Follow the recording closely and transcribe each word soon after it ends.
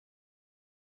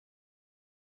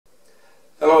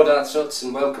Hello Darts Nutz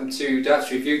and welcome to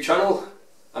Darts Review channel.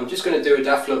 I'm just going to do a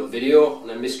daft little video on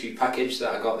a mystery package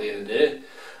that I got the other day.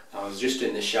 I was just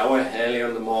in the shower early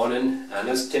in the morning, and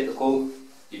as typical,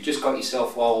 you've just got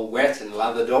yourself all wet and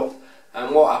lathered up,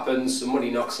 and what happens? Somebody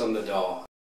knocks on the door.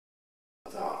 I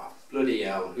thought, oh, bloody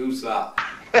hell, who's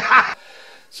that?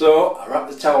 So I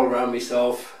wrapped the towel around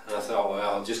myself and I thought,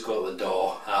 well, I'll just go to the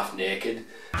door half naked.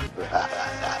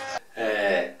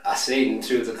 I seen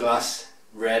through the glass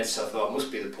red, so I thought must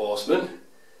be the postman.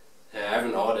 I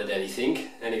haven't ordered anything.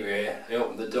 Anyway, I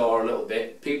opened the door a little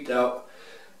bit, peeped out.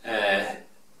 Are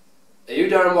you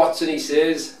Darren Watson? He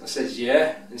says. I says,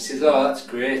 yeah. And he says, oh, that's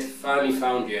great, finally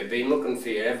found you, I've been looking for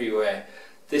you everywhere.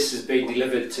 This has been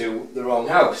delivered to the wrong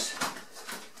house.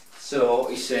 So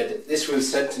he said, this was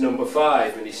sent to number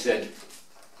 5, and he said,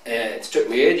 it's took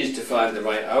me ages to find the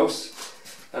right house.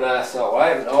 And I thought, well, I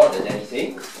haven't ordered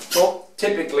anything. But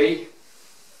typically,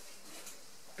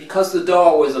 because the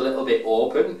door was a little bit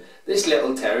open, this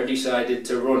little terror decided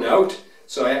to run out.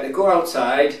 So I had to go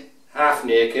outside, half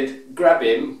naked, grab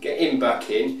him, get him back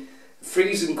in.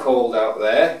 Freezing cold out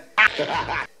there.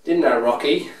 Didn't I,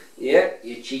 Rocky? Yeah,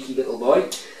 you cheeky little boy.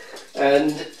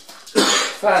 And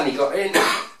finally got in.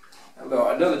 I've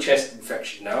got another chest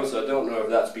infection now, so I don't know if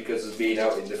that's because of being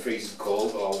out in the freezing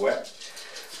cold or wet.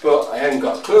 But I haven't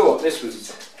got a clue what this was.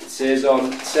 It says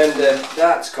on sender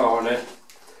darts corner,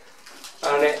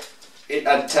 and it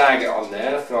had target on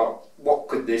there. I thought, what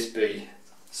could this be?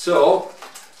 So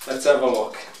let's have a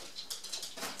look.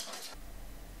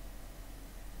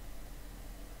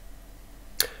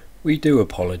 We do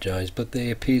apologise, but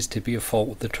there appears to be a fault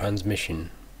with the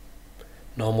transmission.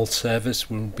 Normal service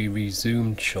will be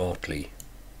resumed shortly.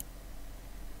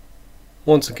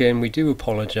 Once again, we do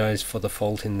apologise for the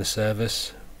fault in the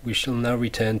service. We shall now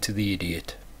return to the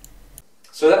idiot.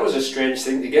 So that was a strange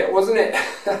thing to get, wasn't it?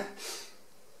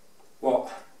 What?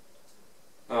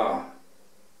 Oh,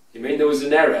 you mean there was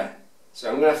an error? So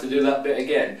I'm going to have to do that bit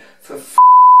again. For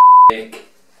f***ing sake.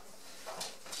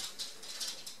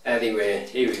 Anyway,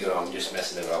 here we go, I'm just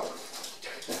messing about.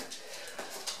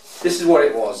 This is what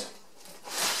it was.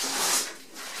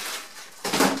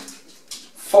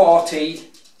 40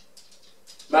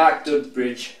 Mark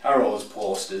Dudbridge Harrows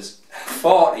posters.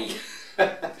 40.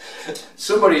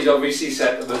 Somebody's obviously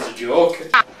sent them as a joke.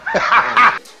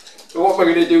 So what am I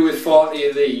going to do with 40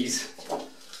 of these?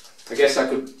 I guess I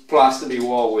could plaster my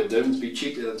wall with them. It'd be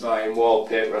cheaper than buying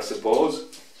wallpaper, I suppose.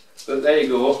 But there you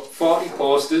go, 40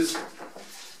 posters.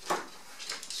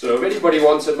 So if anybody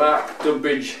wants a Mark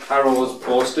Dudbridge Harrows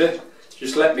poster,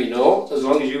 just let me know. As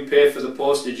long as you pay for the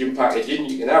postage and packaging,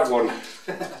 you can have one.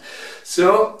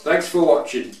 So, thanks for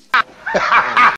watching.